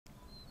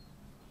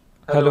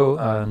Hello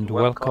and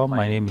welcome.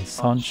 My name is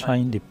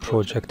Sunshine, the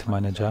project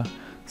manager,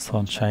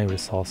 Sunshine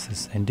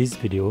Resources. In this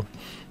video,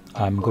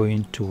 I'm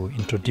going to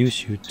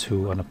introduce you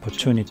to an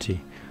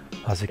opportunity.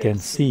 As you can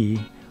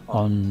see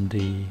on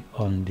the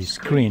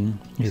screen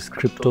is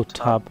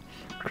Cryptotab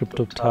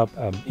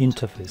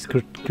interface.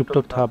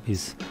 Cryptotab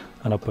is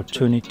an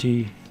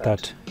opportunity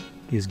that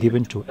is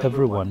given to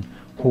everyone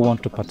who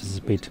want to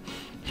participate.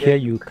 Here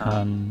you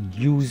can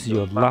use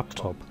your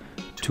laptop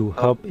to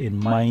help in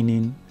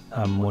mining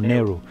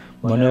Monero.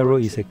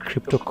 Monero is a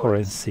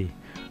cryptocurrency,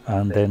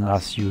 and then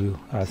as you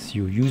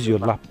use your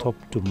laptop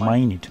to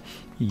mine it,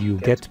 you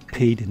get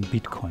paid in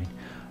Bitcoin.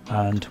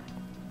 And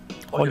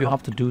all you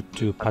have to do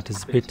to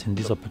participate in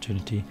this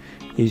opportunity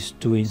is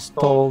to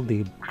install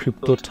the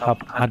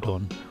Cryptotab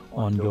add-on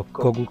on your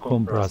Google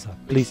Chrome browser.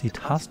 Please, it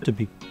has to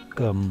be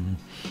Google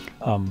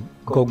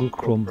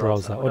Chrome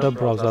browser. Other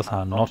browsers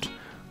are not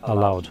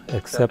allowed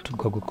except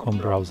Google Chrome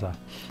browser,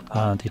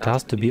 and it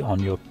has to be on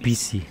your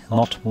PC,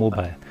 not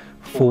mobile.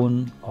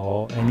 Phone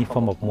or any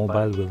form of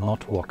mobile will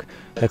not work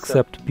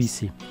except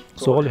PC.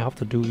 So all you have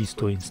to do is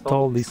to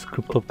install this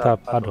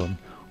Cryptotab add-on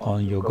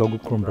on your Google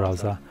Chrome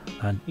browser,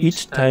 and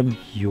each time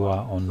you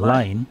are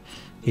online,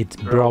 it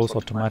browses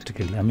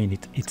automatically. I mean,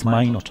 it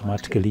mines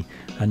automatically,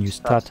 and you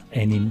start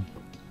earning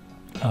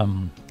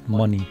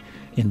money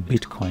in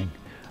Bitcoin.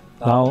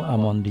 Now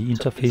I'm on the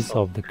interface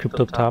of the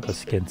Cryptotab.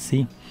 As you can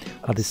see,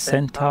 at the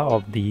center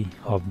of the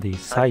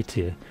site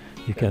here,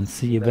 you can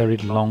see a very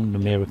long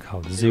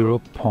numerical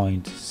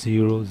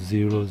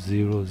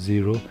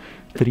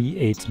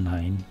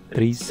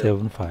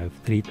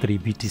 0.0000389,375,33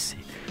 BTC.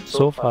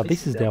 So far,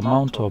 this is the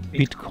amount of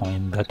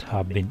Bitcoin that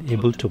have been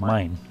able to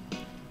mine.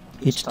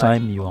 Each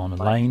time you are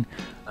online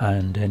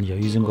and then you're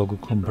using Google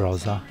Chrome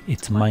browser,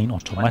 it's mine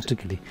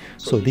automatically.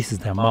 So this is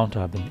the amount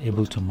I've been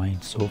able to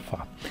mine so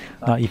far.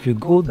 Now if you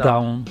go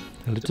down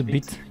a little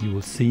bit, you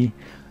will see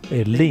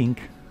a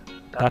link.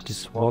 That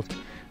is what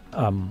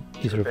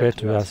is referred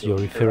to as your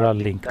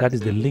referral link. That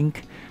is the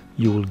link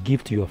you will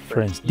give to your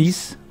friends.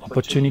 This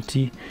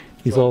opportunity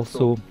is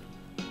also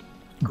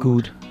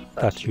good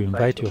that you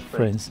invite your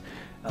friends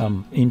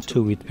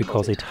into it,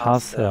 because it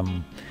has a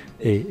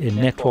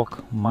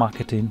network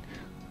marketing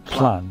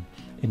plan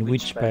in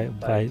which by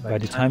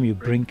the time you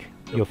bring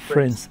your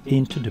friends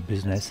into the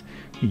business,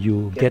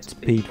 you get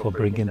paid for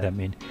bringing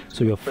them in.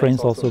 So your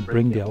friends also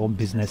bring their own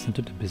business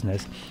into the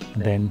business,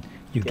 and then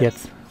you get,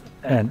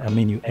 and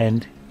you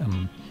earn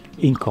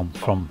income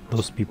from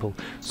those people.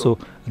 So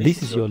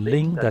this is your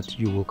link that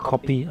you will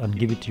copy and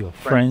give it to your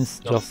friends.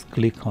 Just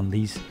click on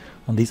this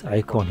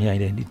icon here, and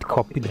then it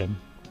copy the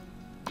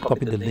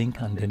link,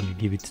 and then you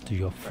give it to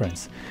your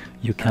friends.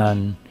 You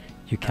can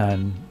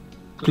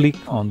click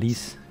on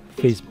this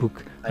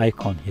Facebook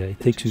icon here. It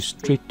takes you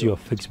straight to your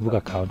Facebook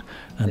account,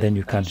 and then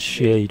you can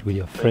share it with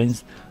your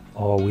friends,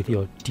 or with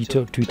your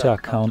Twitter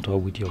account, or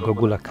with your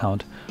Google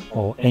account,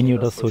 or any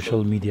other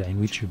social media in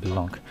which you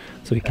belong.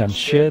 So you can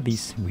share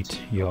this with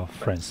your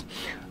friends.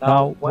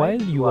 Now,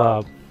 while you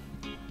are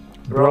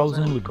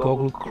browsing with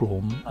Google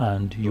Chrome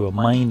and you are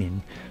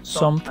mining,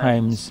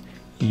 sometimes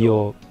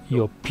your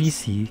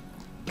PC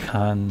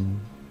can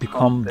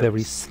become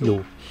very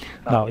slow.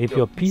 Now, if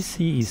your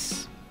PC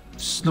is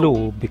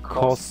slow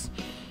because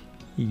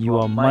you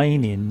are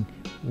mining,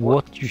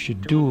 what you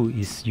should do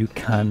is you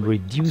can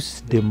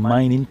reduce the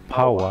mining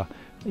power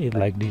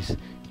like this.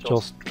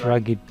 Just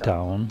drag it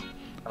down,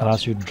 and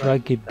as you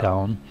drag it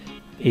down,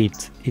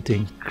 it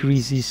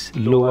increases,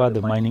 lower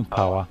the mining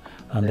power,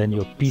 and then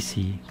your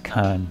PC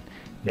can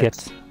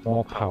get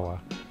more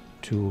power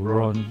to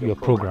run your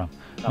program.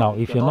 Now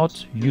if you're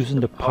not using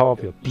the power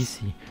of your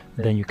PC,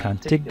 then you can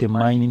take the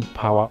mining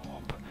power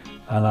up,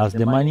 and as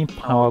the mining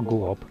power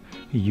go up,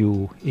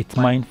 it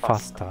mine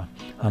faster,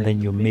 and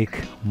then you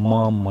make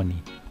more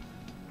money.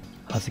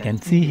 As you can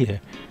see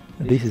here,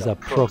 this is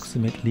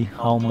approximately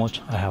how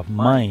much I have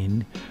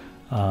mined,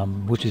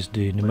 which is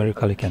the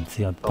numerical you can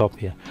see on top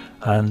here.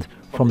 And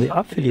from the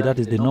affiliate, that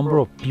is the number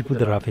of people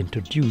that I've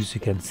introduced,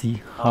 you can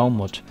see how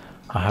much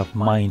I have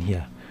mined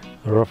here,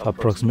 rough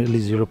approximately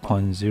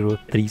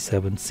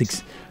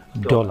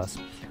 $0.0376.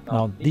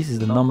 Now this is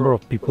the number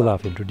of people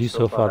I've introduced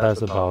so far.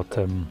 That's about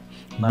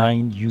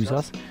 9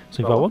 users.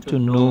 So if I want to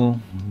know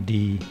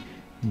the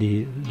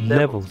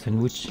levels in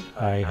which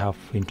I have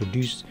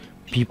introduced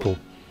people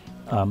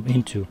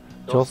into,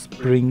 just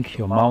bring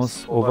your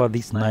mouse over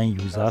these 9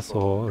 users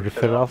or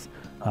referrals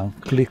and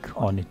click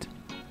on it.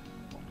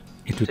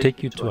 It will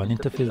take you to an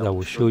interface that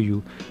will show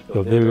you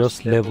your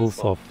various levels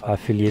of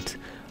affiliate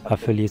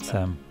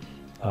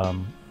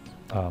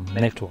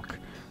network.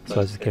 So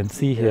as you can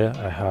see here,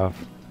 I have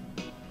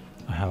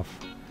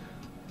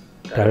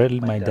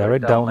my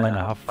direct downline,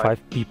 I have 5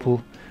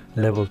 people.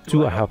 Level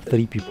 2 I have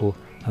 3 people,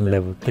 and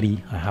level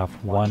 3 I have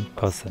 1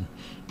 person,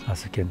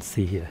 as you can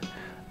see here.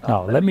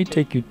 Now let me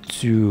take you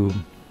to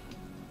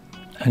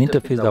an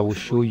interface that will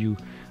show you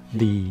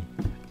the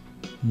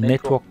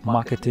network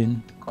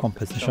marketing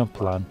compensation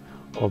plan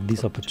of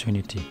this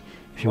opportunity.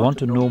 If you want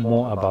to know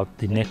more about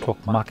the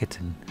network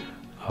marketing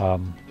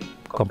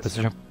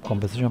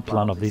compensation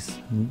plan of this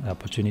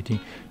opportunity,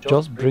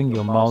 just bring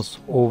your mouse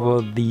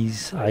over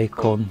this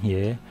icon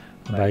here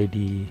by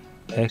the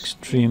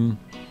extreme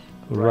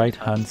right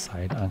hand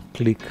side and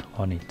click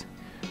on it.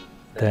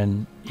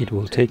 Then it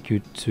will take you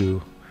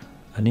to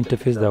an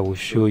interface that will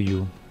show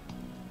you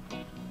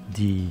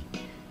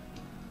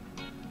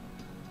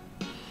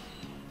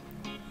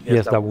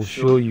that will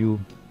show you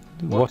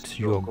what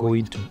you are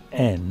going to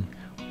earn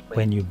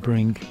when you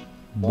bring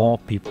more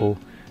people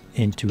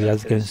into it.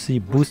 As you can see,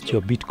 boost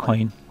your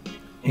Bitcoin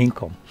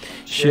income.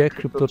 Share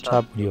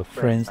Cryptotab with your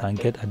friends and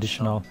get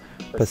additional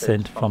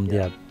 % from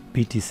their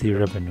BTC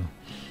revenue.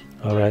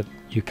 All right,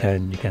 you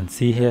can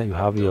see here you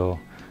have your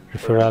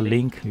referral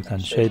link. You can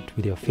share it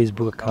with your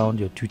Facebook account,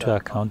 your Twitter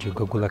account, your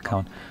Google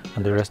account,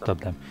 and the rest of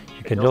them.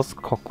 You can just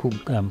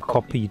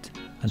copy it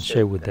and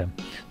share with them.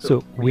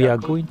 So we are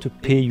going to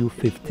pay you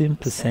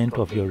 15%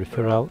 of your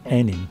referral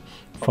earning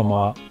from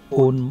our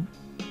own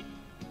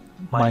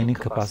mining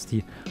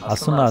capacity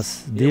as soon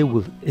as they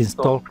will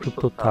install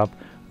Cryptotab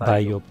by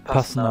your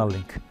personal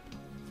link.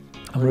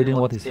 I'm reading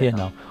what is here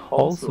now.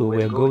 Also,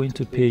 we are going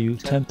to pay you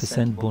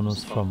 10%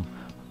 bonus from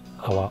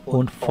our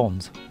own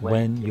funds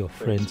when your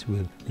friends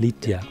will lead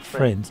their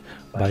friends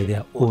by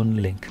their own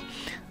link.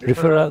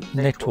 Referral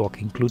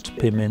network includes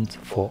payment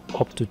for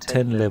up to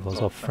 10 levels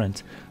of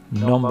friends.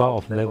 Number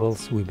of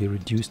levels will be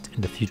reduced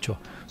in the future,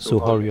 so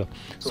hurry up.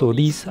 So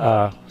these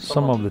are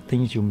some of the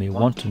things you may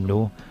want to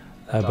know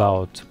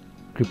about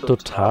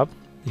Cryptotab.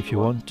 If you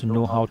want to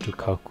know how to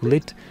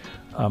calculate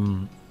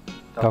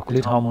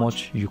how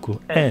much you could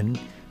earn,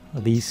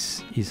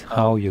 this is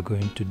how you're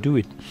going to do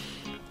it.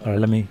 All right,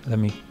 let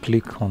me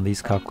click on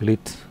this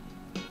calculate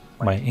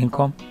my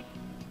income.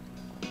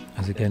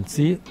 As you can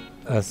see,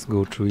 let's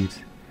go through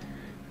it.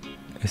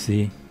 You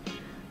see,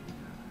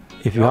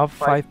 if you have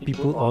 5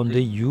 people under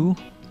you,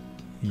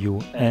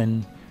 you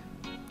earn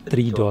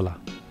 $3,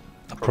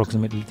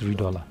 approximately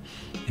 $3.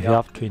 If you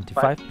have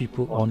 25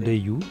 people under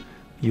you,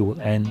 you will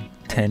earn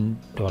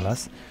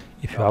 $10.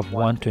 If you have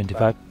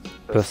 125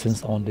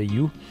 persons under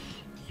you,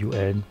 you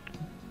earn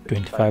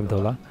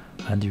 $25.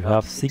 And you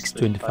have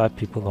 625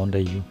 people under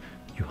you,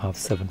 you have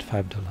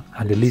 $75,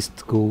 and the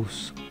list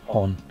goes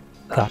on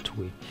that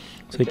way.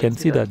 So you can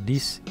see that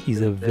this is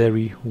a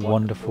very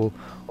wonderful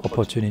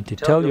opportunity.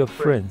 Tell your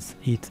friends,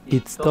 it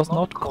does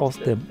not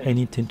cost them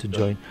anything to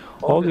join.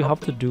 All you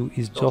have to do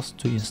is just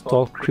to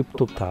install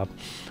Cryptotab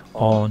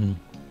on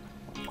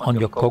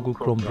your Google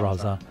Chrome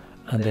browser,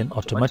 and then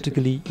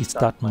automatically it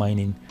start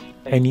mining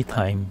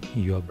anytime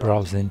you are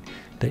browsing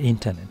the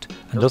internet.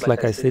 And just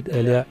like I said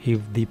earlier,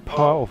 if the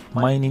power of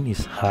mining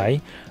is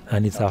high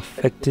and it's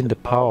affecting the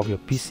power of your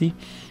PC,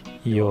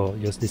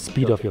 the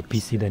speed of your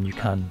PC, then you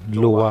can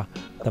lower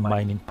the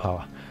mining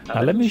power.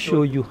 Now let me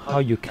show you how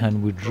you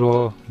can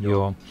withdraw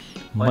your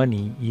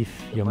money if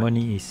your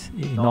money is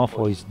enough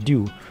or is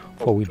due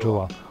for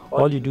withdrawal.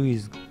 All you do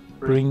is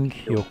bring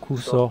your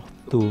cursor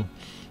to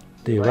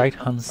the right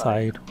hand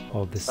side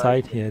of the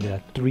side here. There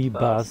are 3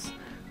 bars.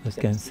 As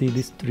you can see,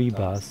 these 3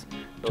 bars,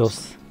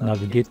 just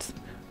navigate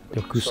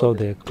the cursor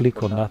there,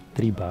 click on that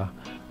 3 bar,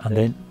 and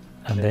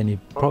then it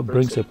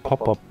brings a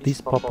pop-up.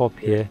 This pop-up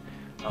here,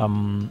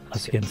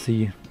 as you can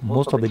see,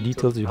 most of the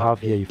details you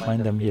have here, you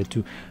find them here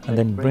too. And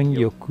then bring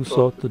your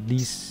cursor to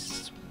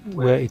this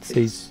where it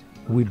says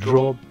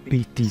withdraw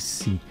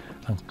BTC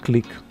and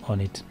click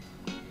on it.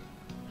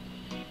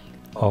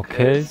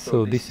 Okay,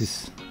 so this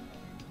is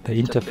the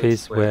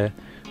interface where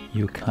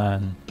you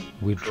can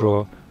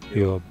withdraw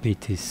your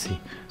BTC.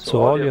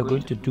 So all you're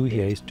going to do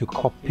here is to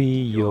copy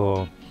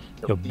your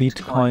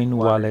Bitcoin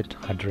wallet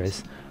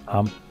address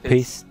and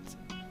paste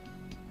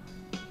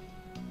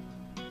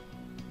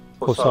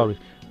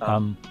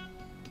and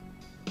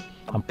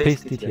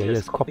paste it here.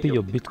 Yes, copy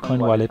your Bitcoin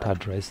wallet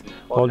address.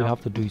 All you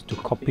have to do is to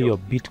copy your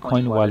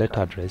Bitcoin wallet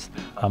address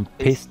and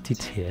paste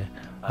it here,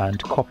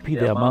 and copy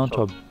the amount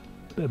of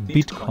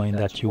Bitcoin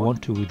that you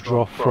want to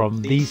withdraw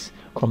from this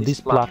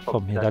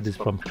platform here, that is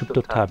from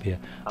Cryptotab here,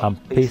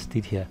 and paste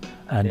it here.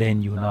 And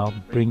then you now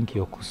bring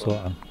your cursor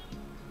and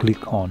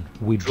click on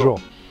withdraw,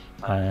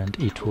 and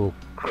it will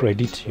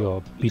credit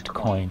your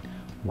Bitcoin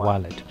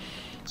wallet.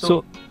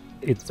 So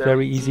it's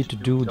very easy to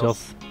do.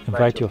 Just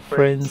invite your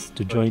friends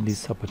to join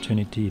this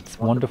opportunity. It's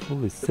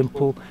wonderful, it's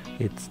simple,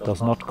 it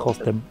does not cost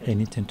them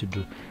anything to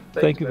do.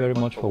 Thank you very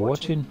much for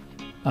watching.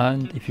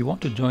 And if you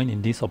want to join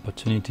in this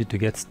opportunity to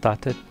get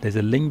started, there's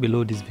a link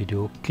below this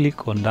video.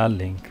 Click on that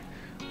link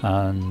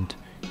and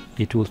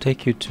it will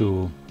take you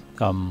to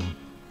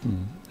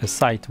a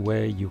site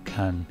where you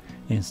can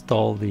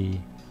install the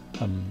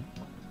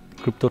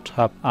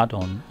Cryptotab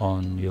add-on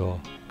on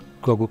your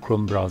Google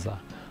Chrome browser.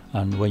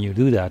 And when you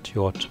do that,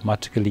 you're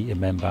automatically a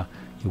member.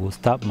 You will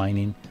start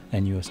mining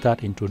and you will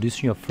start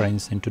introducing your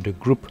friends into the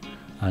group,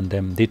 and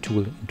then they too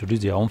will introduce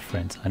their own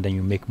friends, and then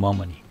you make more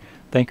money.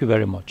 Thank you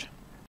very much.